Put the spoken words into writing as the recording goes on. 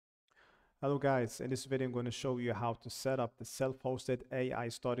Hello guys, in this video I'm going to show you how to set up the self-hosted AI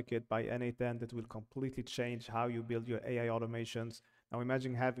starter kit by n8n that will completely change how you build your AI automations. Now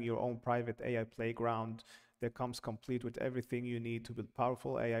imagine having your own private AI playground that comes complete with everything you need to build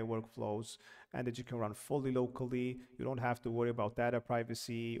powerful AI workflows and that you can run fully locally. You don't have to worry about data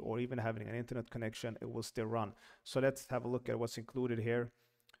privacy or even having an internet connection, it will still run. So let's have a look at what's included here.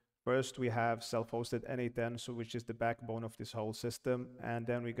 First, we have self-hosted n8n, so which is the backbone of this whole system. And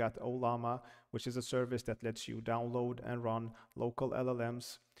then we got Ollama, which is a service that lets you download and run local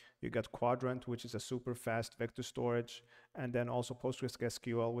LLMs. You got Quadrant, which is a super fast vector storage. And then also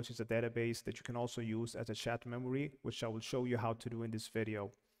PostgreSQL, which is a database that you can also use as a chat memory, which I will show you how to do in this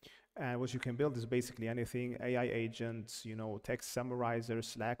video. And what you can build is basically anything, AI agents, text summarizers,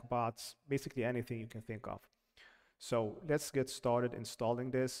 Slack bots, basically anything you can think of. So let's get started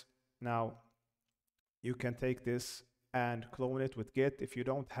installing this. Now, you can take this and clone it with Git. If you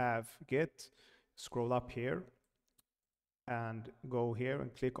don't have Git, scroll up here and go here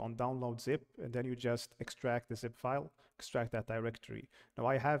and click on download zip, and then you just extract the zip file, extract that directory. Now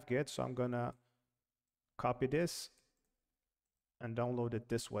I have Git, so I'm gonna copy this and download it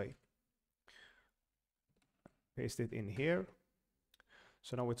this way. Paste it in here.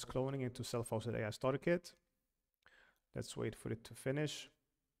 So now it's cloning into self-hosted AI starter kit. Let's wait for it to finish.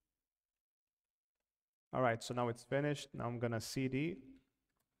 All right, so now it's finished. Now I'm gonna CD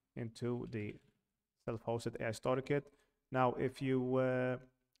into the self-hosted AI starter kit. Now, if you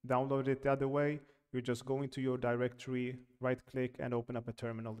download it the other way, you just go into your directory, right-click, and open up a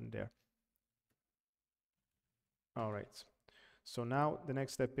terminal in there. All right. So now the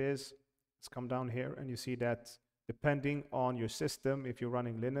next step is, let's come down here, and you see that depending on your system, if you're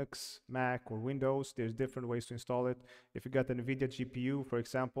running Linux, Mac, or Windows, there's different ways to install it. If you got an NVIDIA GPU, for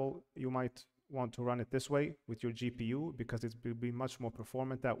example, you might want to run it this way with your GPU because it will be much more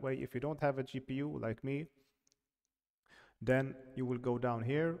performant that way. If you don't have a GPU like me, then you will go down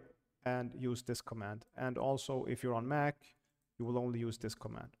here and use this command. And also, if you're on Mac, you will only use this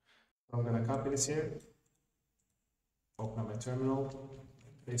command. I'm going to copy this here, open up my terminal,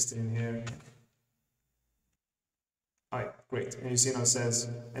 paste it in here. All right, great. And you see now it says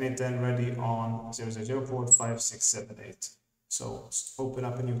n8n ready on 000 port 5678. So open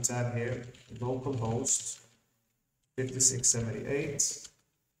up a new tab here, localhost 5678.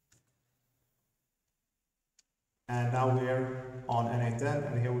 And now we're on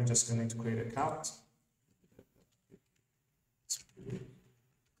n8n, and here we're just going to create an account.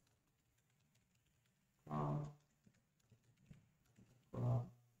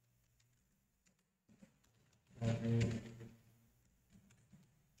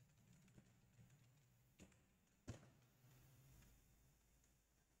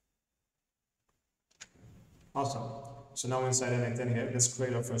 Awesome. So now inside n8n here, let's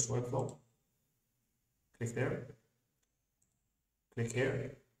create our first workflow. Click there. Click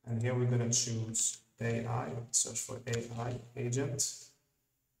here. And here we're going to choose AI, search for AI agent.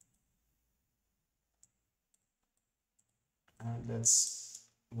 And let's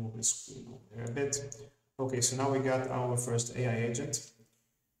move the screen over there a bit. Okay, so now we got our first AI agent.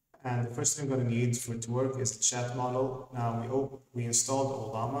 And the first thing we're going to need for it to work is the chat model. Now we installed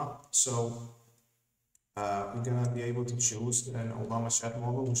Ollama, so we're going to be able to choose an Ollama chat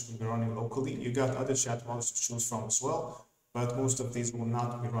model, which will be running locally. You got other chat models to choose from as well, but most of these will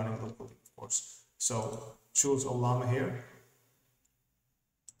not be running locally, of course. So choose Ollama here.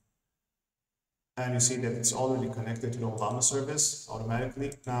 And you see that it's already connected to the Ollama service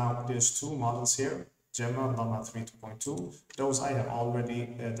automatically. Now there's two models here, Gemma, Llama 3 2.2. Those I have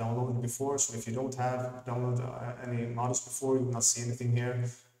already downloaded before. So if you don't have downloaded any models before, you will not see anything here.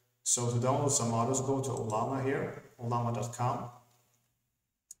 So to download some models, go to Ollama here, ollama.com.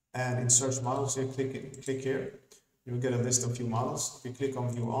 And in search models here, click here. You will get a list of few models. If you click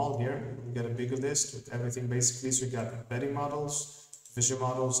on view all here, you will get a bigger list with everything basically. So you got embedding models, vision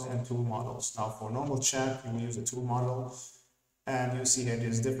models, and tool models. Now for normal chat, you will use a tool model. And you see here,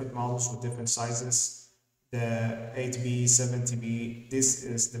 there's different models with different sizes. The 8B, 70B, this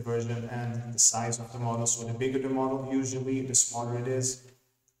is the version and the size of the model. So the bigger the model, usually the smaller it is.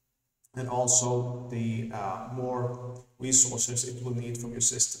 And also the more resources it will need from your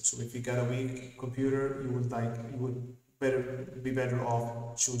system. So if you got a weak computer, you would be better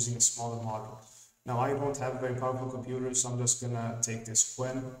off choosing a smaller model. Now I don't have a very powerful computer, so I'm just gonna take this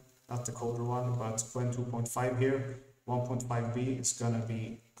Qwen, not the colder one, but Qwen 2.5 here. 1.5B is gonna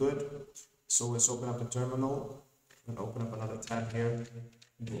be good. So let's open up the terminal and open up another tab here.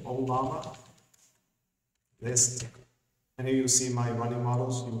 Do Ollama list. And here you see my running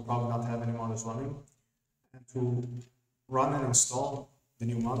models. You will probably not have any models running. And to run and install the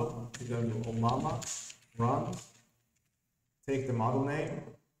new model. We're going to do Obama, run, take the model name,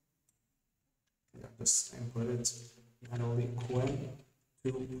 just input it manually, Quen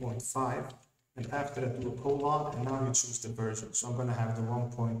 2.5, and after that do a colon, and now you choose the version. So I'm going to have the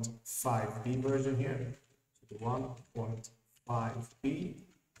 1.5b version here, so the 1.5b,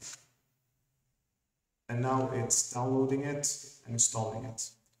 and now it's downloading it and installing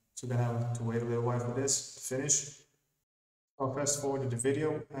it. So we're going to have to wait a little while for this to finish. I'll fast forward to the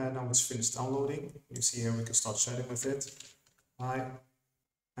video, and now it's finished downloading. You see here we can start chatting with it. Hi.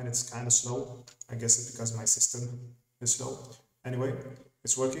 And it's kind of slow. I guess it's because my system is slow. Anyway,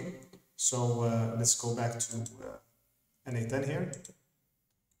 it's working. So let's go back to n8n here.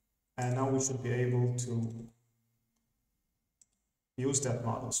 And now we should be able to use that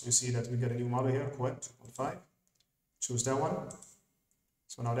model. So you see that we get a new model here, Quen 2.5. Choose that one.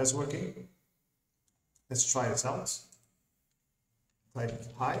 So now that's working. Let's try this out. Type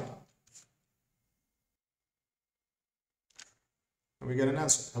hi. And we get an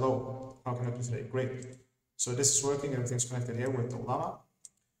answer. Hello, how can I help you today? Great. So this is working, everything's connected here with the llama.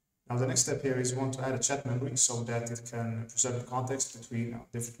 Now the next step here is you want to add a chat memory so that it can preserve the context between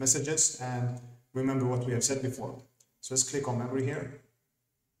different messages and remember what we have said before. So let's click on memory here.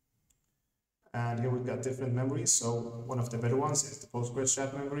 And here we've got different memories. So one of the better ones is the Postgres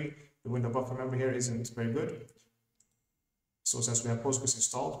chat memory. The window buffer memory here isn't very good. So since we have Postgres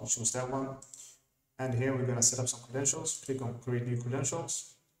installed, we choose that one. And here we're going to set up some credentials. Click on create new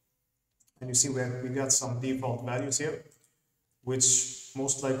credentials. And you see we got some default values here, which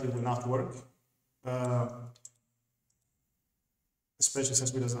most likely will not work, especially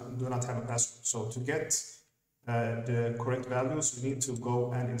since we do not have a password. So to get the correct values, we need to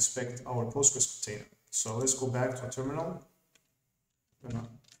go and inspect our Postgres container. So let's go back to a terminal. I'm going to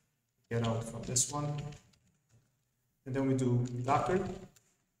get out from this one. And then we do Docker,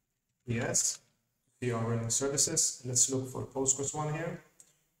 yes. We are running services. Let's look for Postgres one here.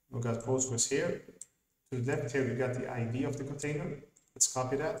 We've got Postgres here. To the left here, we got the ID of the container. Let's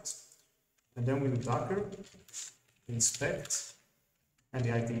copy that. And then we do Docker, inspect, and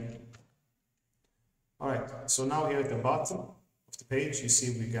the ID. All right, so now here at the bottom of the page, you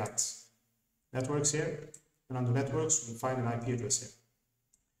see we got networks here. And on the networks, we find an IP address here.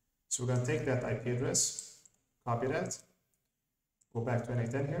 So we're going to take that IP address, copy that, go back to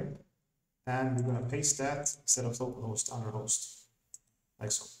n8n here. And we're going to paste that instead of localhost under host,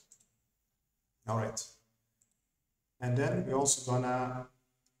 like so. All right. And then we're also going to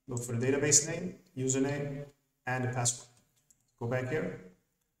look for the database name, username, and the password. Go back here,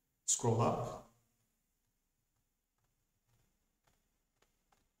 scroll up.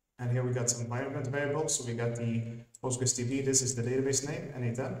 And here we got some environment variables. So we got the PostgreSDB, this is the database name,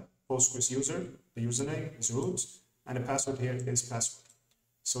 n8n. Postgres user, the username is root, and the password here is password.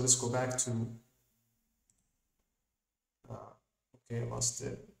 So let's go back to, okay, I lost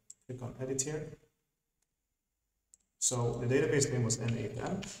it. Click on edit here. So the database name was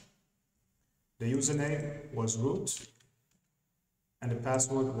n8n. The username was root. And the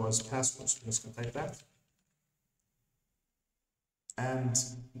password was password. So let's type that. And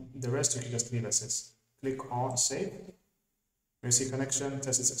the rest you can just leave as is. Click on save. You see connection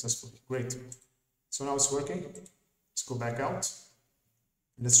tested successfully. Great. So now it's working. Let's go back out.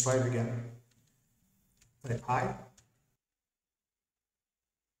 Let's try it again. Type hi.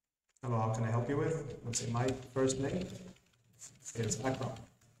 Hello, how can I help you with? Let's say my first name is Akram.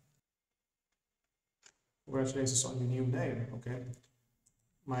 Congratulations on your new name. Okay.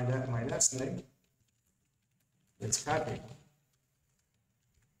 My last name is Kadri.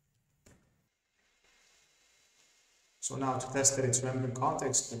 So now to test that it's remembering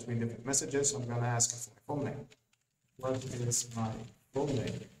context between different messages, I'm going to ask it for my full name. What is my full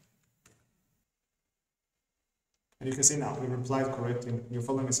name? And you can see now we replied correctly. Your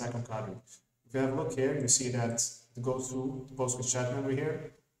full name is Akram Kadri. If you have a look here, you see that it goes through the Postgres chat memory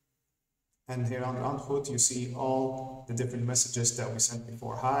here. And here on the output, you see all the different messages that we sent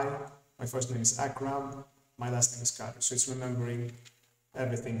before. Hi, my first name is Akram, my last name is Kadri. So it's remembering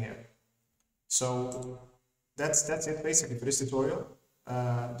everything here. So that's it basically for this tutorial.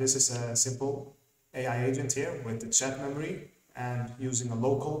 This is a simple AI agent here with the chat memory and using a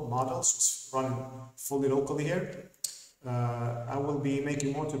local model, so it's running fully locally here. I will be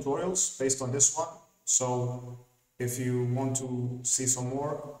making more tutorials based on this one. So if you want to see some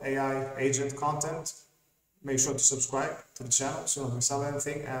more AI agent content, make sure to subscribe to the channel so you don't miss out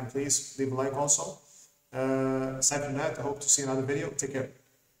anything, and please leave a like also. Aside from that, I hope to see another video. Take care.